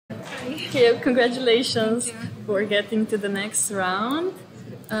Okay, congratulations for getting to the next round.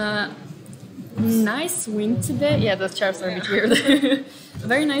 Nice win today. Yeah, those charts are a bit weird.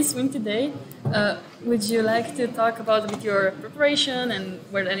 Very nice win today. Would you like to talk about a bit your preparation and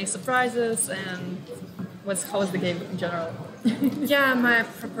were there any surprises and how was the game in general? Yeah, my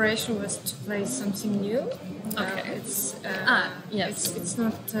preparation was to play something new. Okay. Yes. It's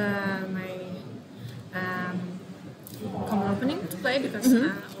not my common opening to play because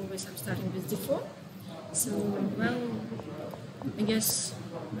always I'm starting with d4. So well, I guess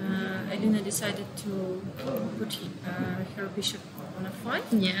Elena decided to put her bishop on f5.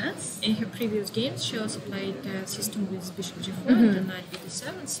 Yes. In her previous games, she also played a system with bishop g4 and then knight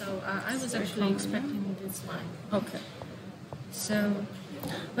b7. So I was actually expecting this line. Okay. So,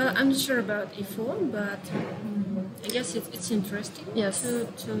 well, I'm not sure about e4, but I guess it's interesting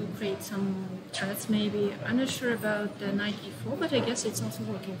to create some threats. Maybe I'm not sure about the knight e4, but I guess it's also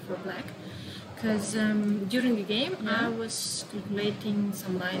working for black. Because during the game, I was calculating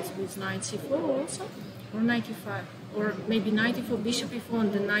some lines with knight c4 also, or knight e5, or maybe knight e4, bishop e4,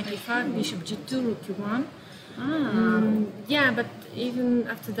 and then knight e5, bishop g2, rook e1. Yeah, but even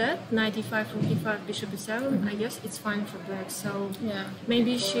after that, knight e5, rook e5, bishop e7, I guess it's fine for black. So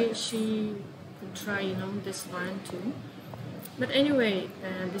maybe she could try, this line too. But anyway,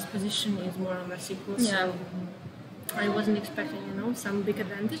 this position is more or less equal. So I wasn't expecting, some big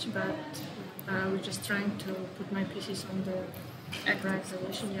advantage, but I was just trying to put my pieces on the right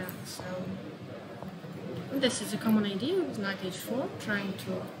position. Yeah. So this is a common idea with knight h4, trying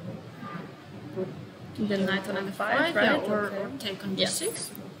to put the knight on f5, right? Or take on g6.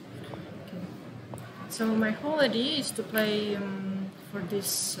 Okay. So my whole idea is to play for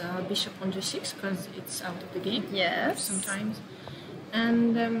this bishop on g6 because it's out of the game. Yes. Sometimes.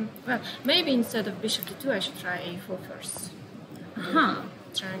 And well, maybe instead of bishop d2, I should try a4 first.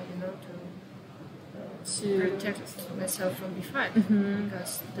 Trying, to protect myself from b5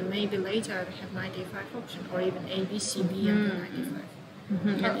 because then maybe later I have knight a5 option or even a b c b and then knight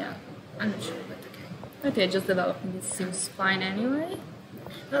a5. Yeah. I'm not sure, but okay. Okay, just developing it seems fine anyway.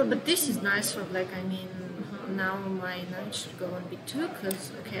 Well, but this is nice for black. I mean, now my knight should go on b2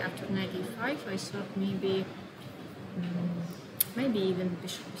 because, after knight e5, I thought maybe even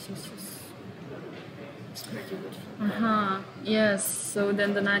bishop b6 is pretty good. Yes, so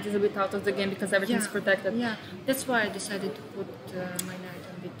then the knight is a bit out of the game because everything's protected. Yeah, that's why I decided to put my knight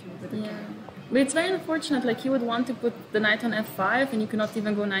on b2. But But it's very unfortunate, like you would want to put the knight on f5 and you cannot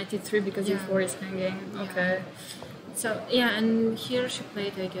even go knight e3 because e4 is hanging. Okay. So, and here she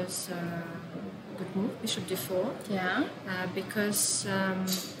played, I guess, good move, bishop d4. Yeah. Because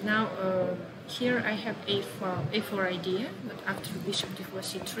now here I have a4 idea, but after bishop d4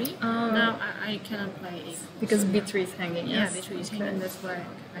 c3, now I cannot play a4. Because b3 is hanging, yes. Yeah, b3 is hanging, that's why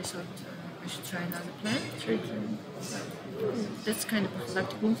I thought I should try another plan. Tricky. That's kind of a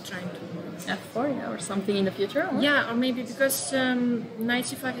selective move, trying to f4, or something in the future. Or? Yeah, or maybe because knight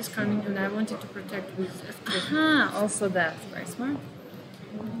c5 is coming, and I wanted to protect with f3. Also that, very smart.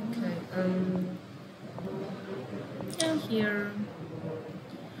 Okay. Here.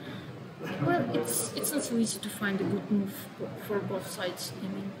 Well, it's not so easy to find a good move for both sides. I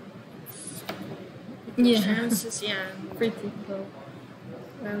mean, chances, pretty low.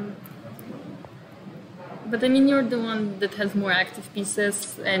 But I mean, you're the one that has more active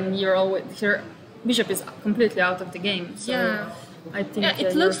pieces, and your bishop is completely out of the game. So I think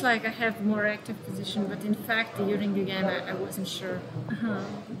it looks like I have more active position, but in fact, during the game, I wasn't sure.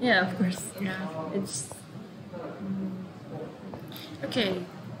 Yeah, of course. Yeah, it's okay.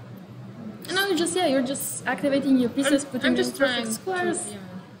 No, you're just activating your pieces, putting I'm just trying squares.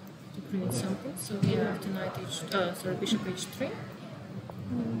 To create something. So here after knight bishop h3,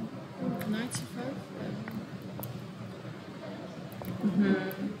 knight c5.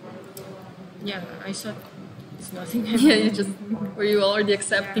 Yeah, I thought it's nothing. Were you already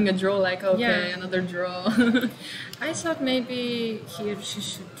accepting a draw? Like another draw. I thought maybe here she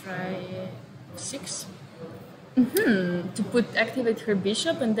should try 6. To activate her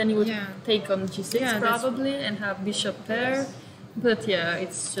bishop, and then you would take on g6 probably and have bishop pair. But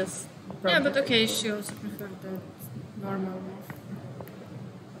it's just but okay, she also preferred the normal move.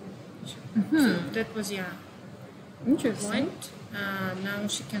 So that was interesting. Point. Now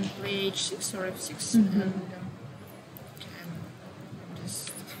she can play h6 or f6 and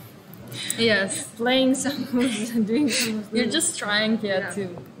just playing some moves and doing some moves. You're just trying to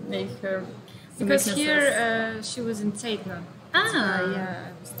make her. Because here she was in Satan.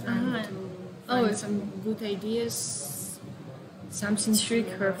 I was trying to find some good ideas, something trick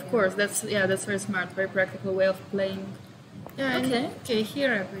her. Of course, that's very smart, very practical way of playing. Yeah. Okay. Okay.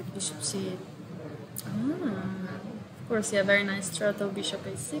 Here I played bishop c8. Of course, yeah, very nice strat of bishop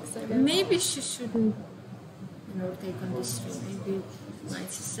a6, I guess. Maybe she shouldn't, take on this three. Maybe knight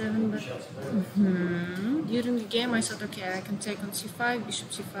c7. But during the game, I thought, okay, I can take on c5, bishop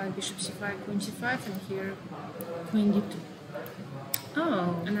c5, bishop c5, queen c5, and here queen d2.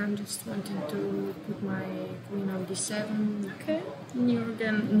 Oh. And I'm just wanting to put my queen on d7. Okay. And you're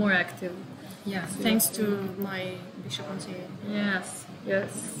again more active. Yeah, thanks to my bishop on c8. Yes,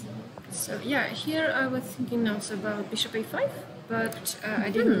 yes. So yeah, here I was thinking also about bishop a5, but I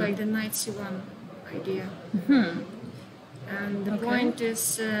didn't like the knight c1 idea. And the point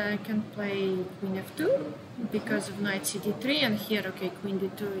is I can play queen f2 because of knight cd3, and here, okay, queen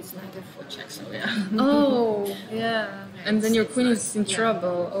d2 is knight f4 check, so yeah. Oh, yeah. And then your queen is in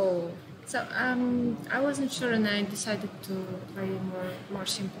trouble. Oh. So I wasn't sure, and I decided to play more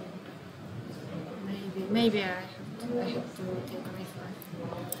simple. Maybe I have to take on a5.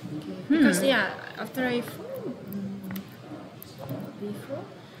 Okay. Because after a4, b4,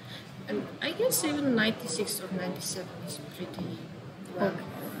 and I guess even 96 or 97 is pretty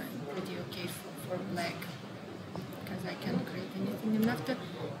okay for black, because I can't create anything. And after,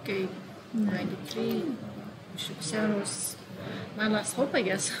 okay, 93, bishop 7 was my last hope, I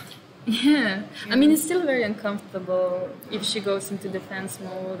guess. Yeah, I mean, it's still very uncomfortable if she goes into defense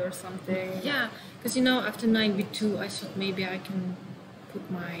mode or something. Yeah, because after knight b2, I thought maybe I can put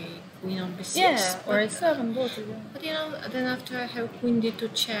my queen on b6. Yeah, or a7, both of them. But then after I have queen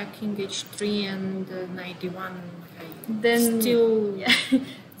d2 check, king h3, and knight d1, then still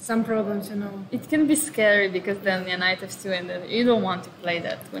some problems, It can be scary because then knight f2, and then you don't want to play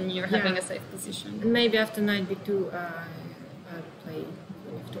that when you're having a safe position. And maybe after knight b2, I'll play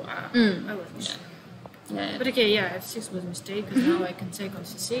f2. I wasn't sure. Yeah. But okay, f6 was a mistake, because now I can take on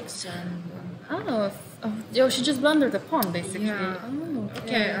c6 and. She just blundered the pawn, basically. Yeah. Oh,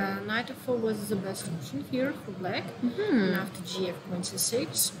 okay. Knight f4 was the best option here for black. And after gf queen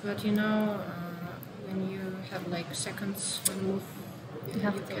c6, but when you have like seconds for move, you can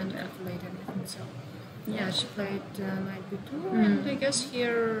calculate everything. So she played knight b2, and I guess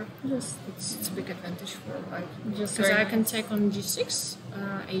here it's a big advantage for white, because I can take on g6,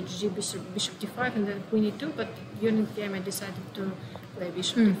 hg, bishop d5, and then queen e2. But during the game, I decided to play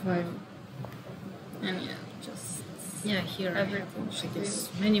bishop d5. And here everything. I guess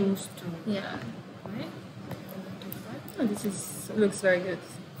many moves to play. Oh, this looks very good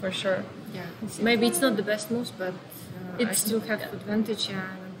for sure. Yeah, maybe it's not the best moves, but I still have advantage. And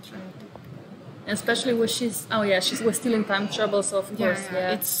I'm trying to. Especially when she was still in time trouble, so of course,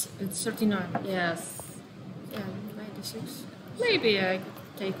 it's 39. Yes. Yeah, 96. Maybe I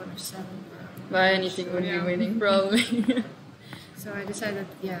could take on f7. But anything would be winning, probably. So I decided,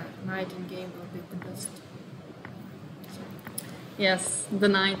 knight in game will be the best. So. Yes, the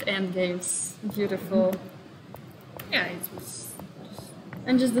knight end games, beautiful. Yeah, it was.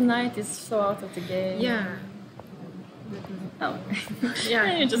 And just the knight is so out of the game. Yeah. Oh.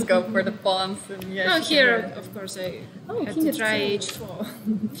 Yeah. You just go for the pawns and here, of course, I had to try h4.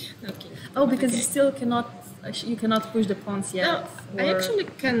 Okay. Oh, because you still cannot push the pawns yet. No, I actually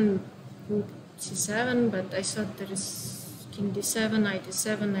can put c7, but I thought there is king d7, knight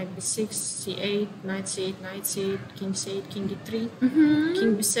d7, knight b6, c8, knight c8, knight c8, king c8, king d3,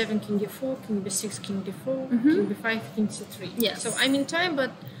 king b7, king d4, king b6, king d4, king b5, king c3. Yes. So I'm in time,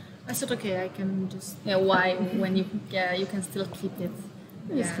 but I thought, okay, I can just. Yeah, why? When you can still keep it.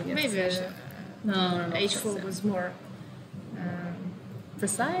 Maybe no, h4 was more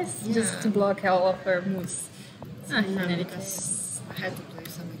precise, just to block all of her moves. Because I had to play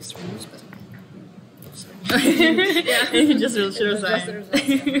some extra moves, but. You just should resign.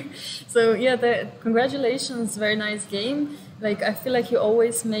 So congratulations, very nice game. Like, I feel like you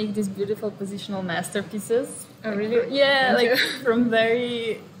always make these beautiful positional masterpieces. Oh really? Yeah, from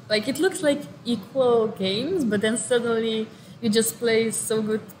very it looks like equal games, but then suddenly you just play so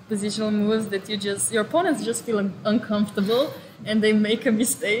good positional moves that your opponents just feel uncomfortable and they make a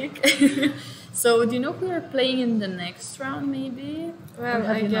mistake. So, do you know who you're playing in the next round, maybe? Well,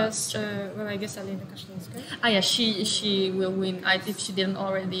 I guess Alina Kashlinskaya. Yeah, she will win, if she didn't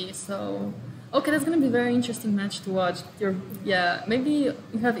already. So, okay, that's gonna be a very interesting match to watch. Maybe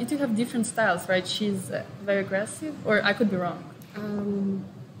you have different styles, right? She's very aggressive, or I could be wrong.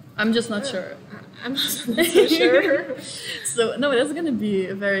 I'm just not sure. I'm not so sure. So, no, that's going to be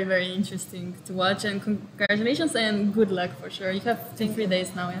very, very interesting to watch. And congratulations and good luck for sure. You have 3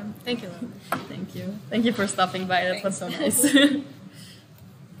 days now, yeah? Thank you. Thank you. Thank you for stopping by. That was so nice.